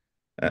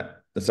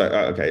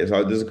 Okay,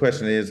 so there's a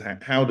question is,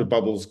 how do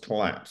bubbles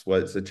collapse?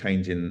 Well, it's a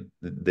change in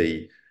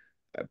the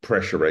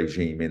pressure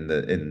regime in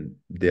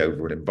the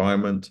overall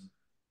environment,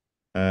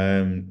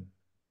 and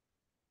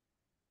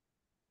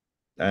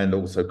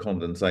also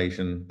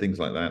condensation, things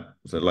like that.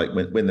 So like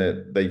when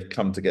they've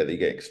come together, you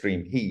get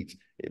extreme heat,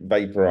 it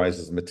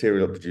vaporizes the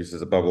material,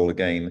 produces a bubble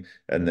again,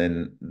 and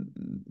then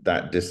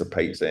that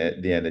dissipates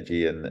the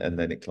energy, and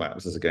then it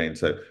collapses again.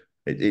 So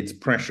it's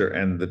pressure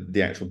and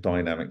the actual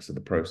dynamics of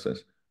the process.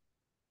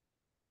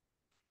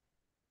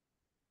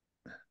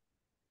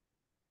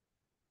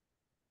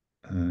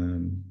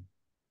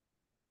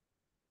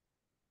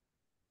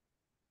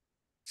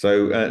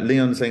 So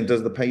Leon saying,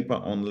 does the paper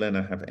on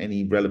Lena have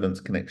any relevance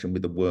connection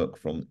with the work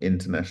from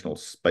International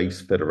Space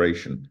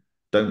Federation?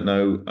 Don't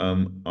know.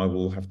 I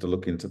will have to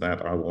look into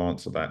that. I will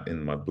answer that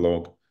in my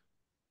blog.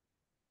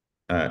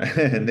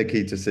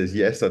 Nikita says,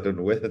 yes, I don't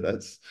know whether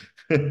that's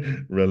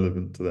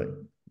relevant to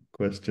that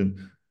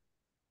question.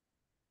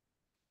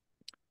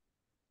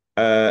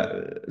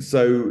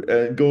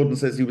 Gordon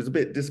says he was a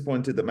bit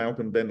disappointed that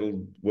Malcolm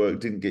Bendel's work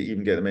didn't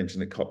even get a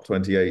mention at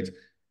COP28.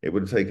 It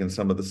would have taken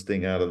some of the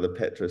sting out of the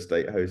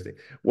petrostate hosting.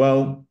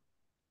 Well,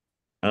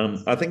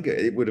 I think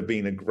it would have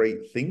been a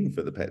great thing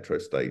for the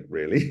petrostate,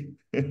 really.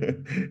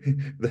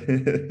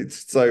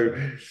 So,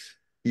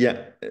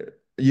 yeah,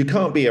 you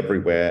can't be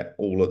everywhere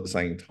all at the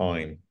same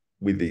time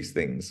with these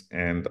things.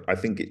 And I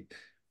think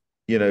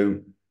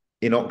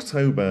in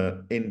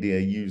October, India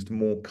used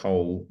more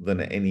coal than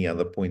at any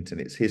other point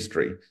in its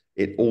history.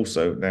 It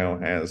also now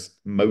has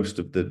most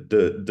of the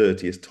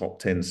dirtiest top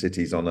 10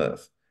 cities on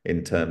Earth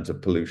in terms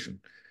of pollution.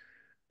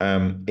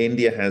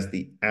 India has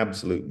the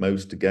absolute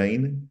most to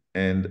gain.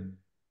 And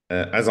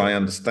as I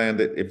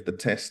understand it, if the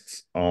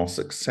tests are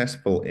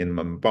successful in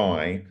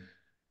Mumbai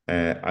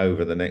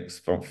over the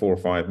next 4 or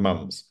 5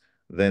 months,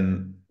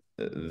 then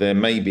there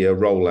may be a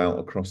rollout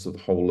across the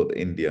whole of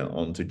India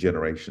onto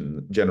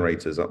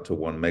generators up to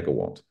 1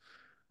 megawatt.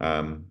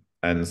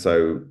 And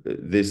so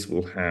this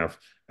will have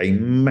a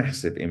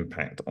massive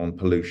impact on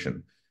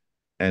pollution.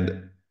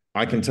 And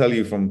I can tell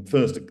you from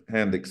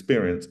first-hand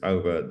experience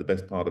over the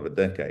best part of a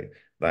decade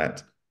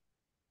that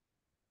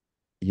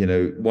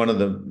one of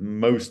the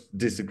most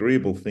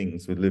disagreeable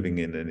things with living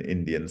in an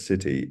Indian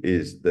city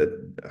is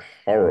the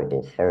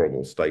horrible,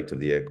 horrible state of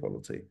the air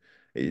quality.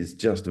 It is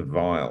just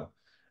vile.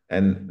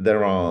 And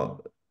there are,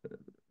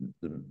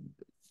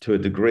 to a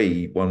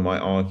degree, one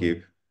might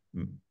argue,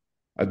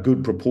 a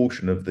good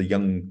proportion of the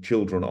young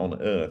children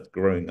on Earth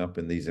growing up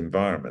in these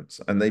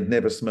environments, and they've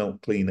never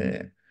smelled clean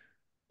air.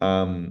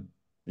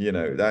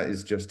 That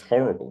is just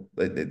horrible.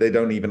 They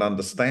don't even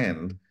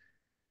understand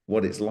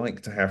what it's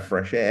like to have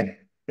fresh air.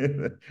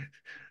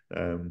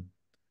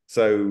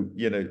 So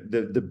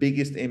the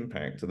biggest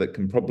impact that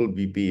can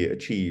probably be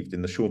achieved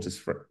in the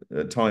shortest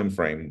time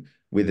frame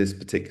with this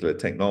particular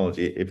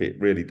technology, if it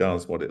really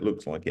does what it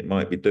looks like it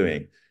might be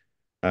doing,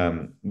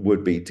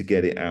 would be to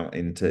get it out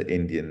into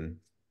Indian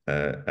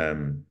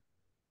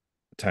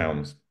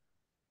towns.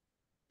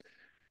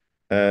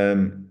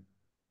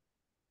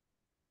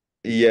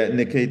 Yeah,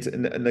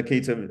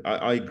 Nikita,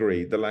 I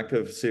agree. The lack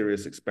of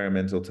serious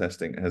experimental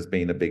testing has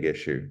been a big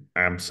issue.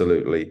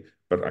 Absolutely.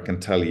 But I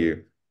can tell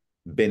you,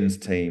 Ben's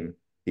team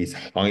is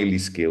highly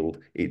skilled.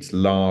 It's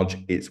large.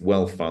 It's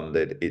well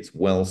funded. It's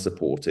well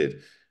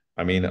supported.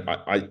 I mean,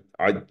 I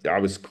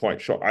was quite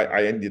shocked.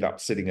 I ended up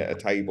sitting at a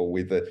table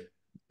with the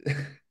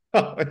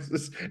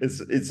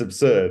it's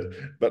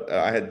absurd. But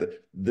I had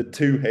the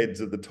two heads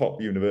of the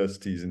top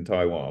universities in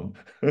Taiwan,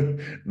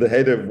 the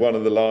head of one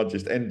of the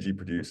largest energy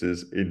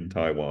producers in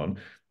Taiwan,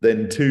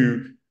 then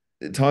two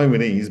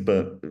Taiwanese,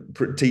 but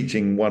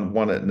teaching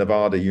one at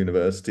Nevada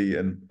University,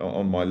 and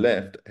on my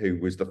left, who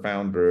was the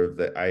founder of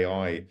the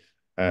AI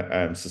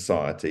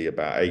society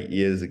about 8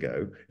 years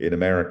ago in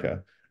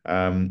America.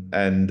 The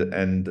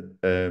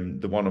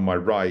one on my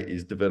right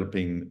is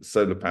developing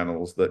solar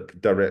panels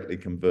that directly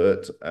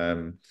convert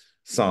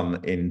sun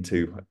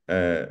into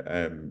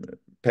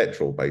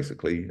petrol,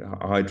 basically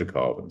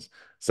hydrocarbons.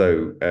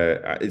 So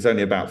it's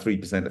only about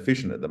 3%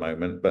 efficient at the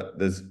moment, but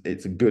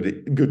it's a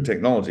good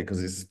technology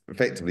because it's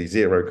effectively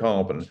zero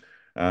carbon,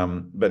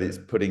 but it's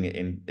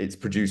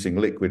producing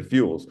liquid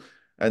fuels.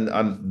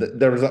 And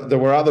there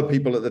were other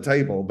people at the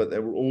table, but they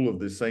were all of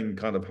the same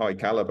kind of high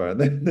caliber. And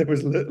then there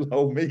was little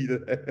old me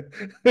there.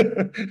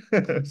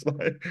 It's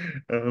like,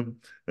 and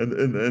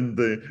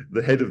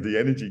the head of the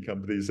energy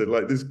company said,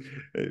 like this,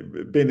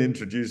 Ben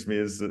introduced me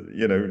as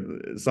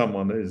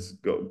someone who's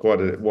got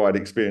quite a wide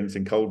experience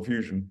in cold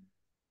fusion.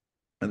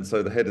 And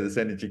so the head of this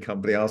energy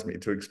company asked me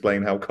to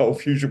explain how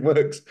cold fusion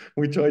works,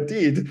 which I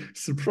did,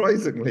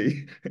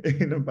 surprisingly,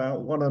 in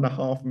about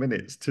 1.5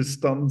 minutes, to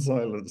stun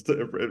silence to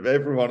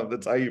everyone at the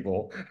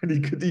table. And he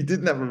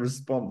didn't have a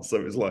response. So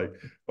it was like,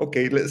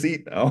 okay, let's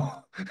eat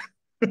now.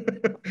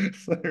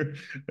 So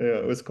yeah,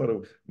 it was quite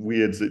a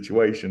weird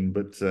situation.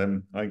 But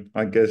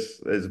I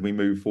guess as we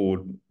move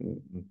forward,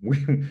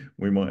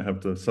 we might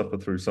have to suffer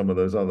through some of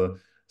those other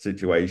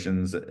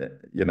situations,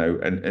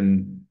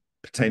 and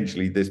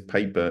potentially this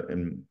paper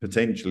and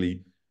potentially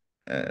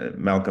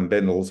Malcolm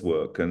Bendel's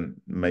work can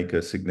make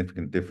a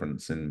significant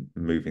difference in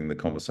moving the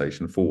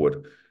conversation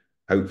forward,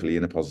 hopefully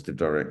in a positive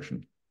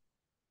direction.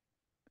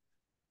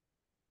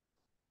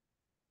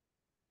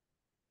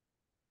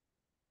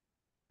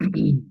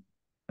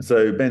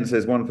 So Ben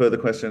says, one further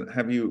question.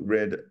 Have you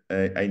read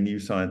A New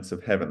Science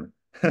of Heaven?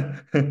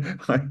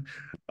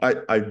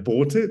 I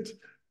bought it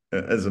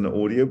as an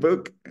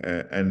audiobook.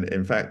 And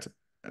in fact,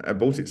 I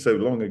bought it so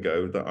long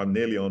ago that I'm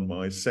nearly on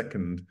my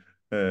second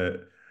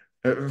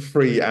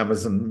free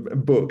Amazon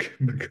book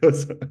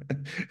because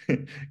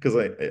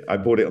I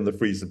bought it on the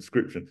free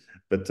subscription.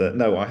 But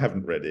no, I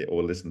haven't read it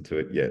or listened to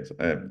it yet.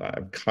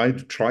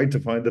 I've tried to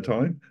find the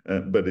time,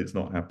 but it's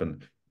not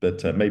happened.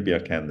 But maybe I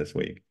can this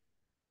week.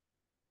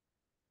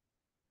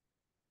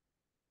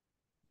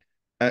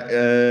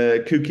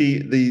 Kuki,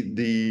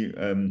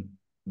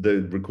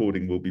 the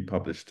recording will be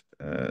published,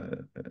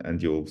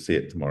 and you'll see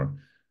it tomorrow.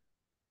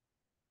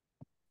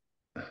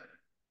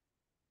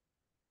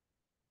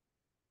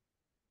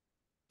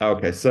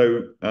 Okay,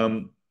 so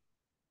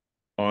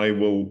I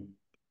will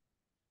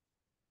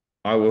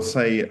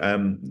say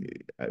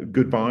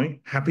goodbye,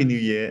 Happy New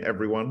Year,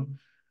 everyone.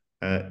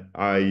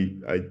 I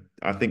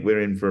think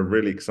we're in for a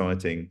really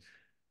exciting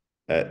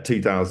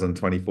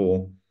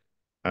 2024.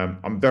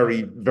 I'm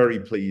very, very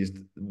pleased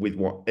with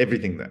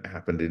everything that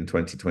happened in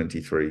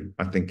 2023.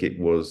 I think it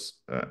was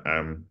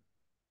a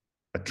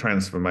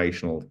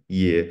transformational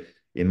year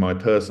in my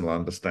personal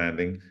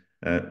understanding.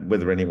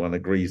 Whether anyone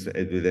agrees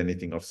with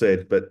anything I've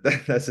said, but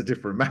that's a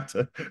different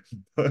matter.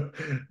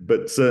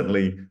 But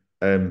certainly,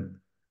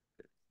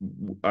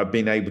 I've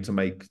been able to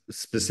make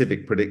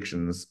specific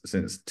predictions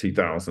since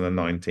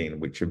 2019,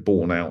 which have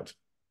borne out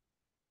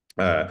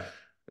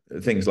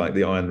things like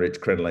the iron-rich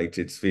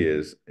crenellated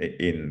spheres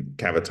in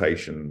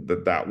cavitation.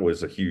 That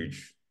was a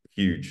huge,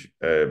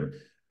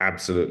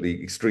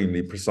 absolutely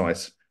extremely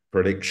precise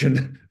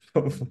prediction.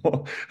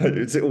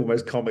 It's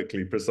almost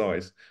comically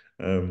precise,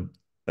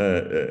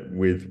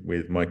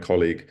 with my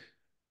colleague,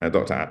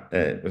 Dr.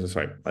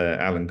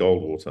 Alan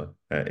Goldwater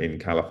in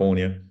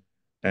California.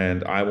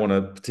 And I want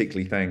to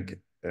particularly thank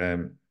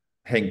Henk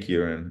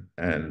Uren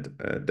and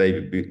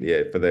David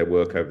Boutelier for their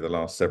work over the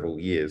last several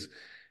years.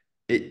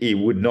 It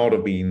would not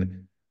have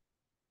been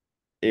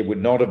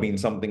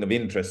something of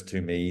interest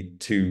to me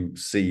to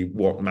see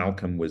what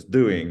Malcolm was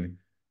doing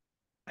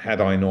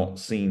had I not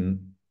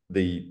seen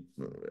the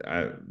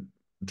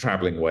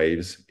traveling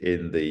waves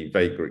in the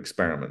Vega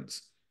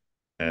experiments.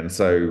 And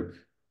so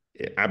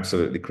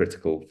absolutely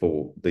critical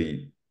for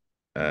the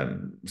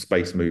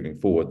space moving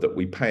forward that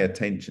we pay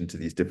attention to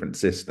these different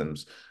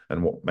systems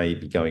and what may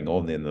be going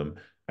on in them,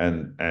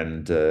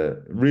 and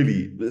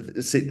really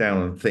sit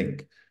down and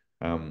think.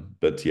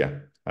 But yeah,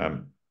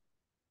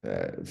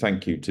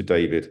 thank you to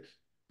David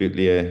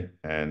Boutelier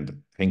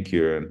and Henk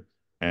Uren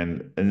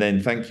And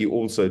then thank you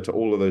also to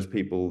all of those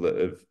people that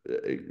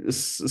have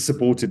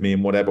supported me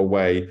in whatever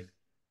way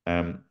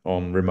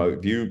on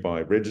remote view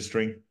by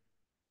registering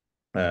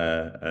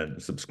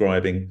and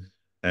subscribing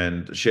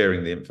and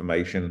sharing the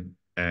information,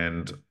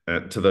 and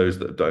to those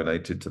that have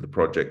donated to the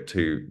project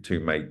to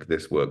make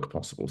this work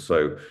possible.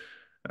 So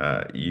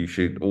you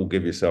should all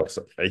give yourselves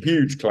a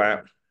huge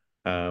clap.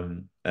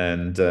 And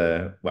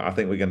well, I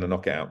think we're going to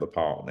knock it out the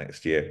park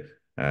next year.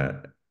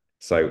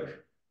 So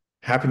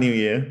Happy New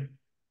Year,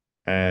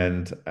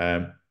 and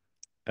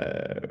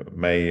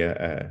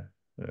may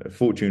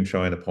fortune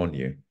shine upon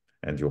you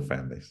and your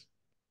families.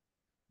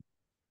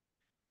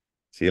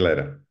 See you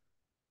later.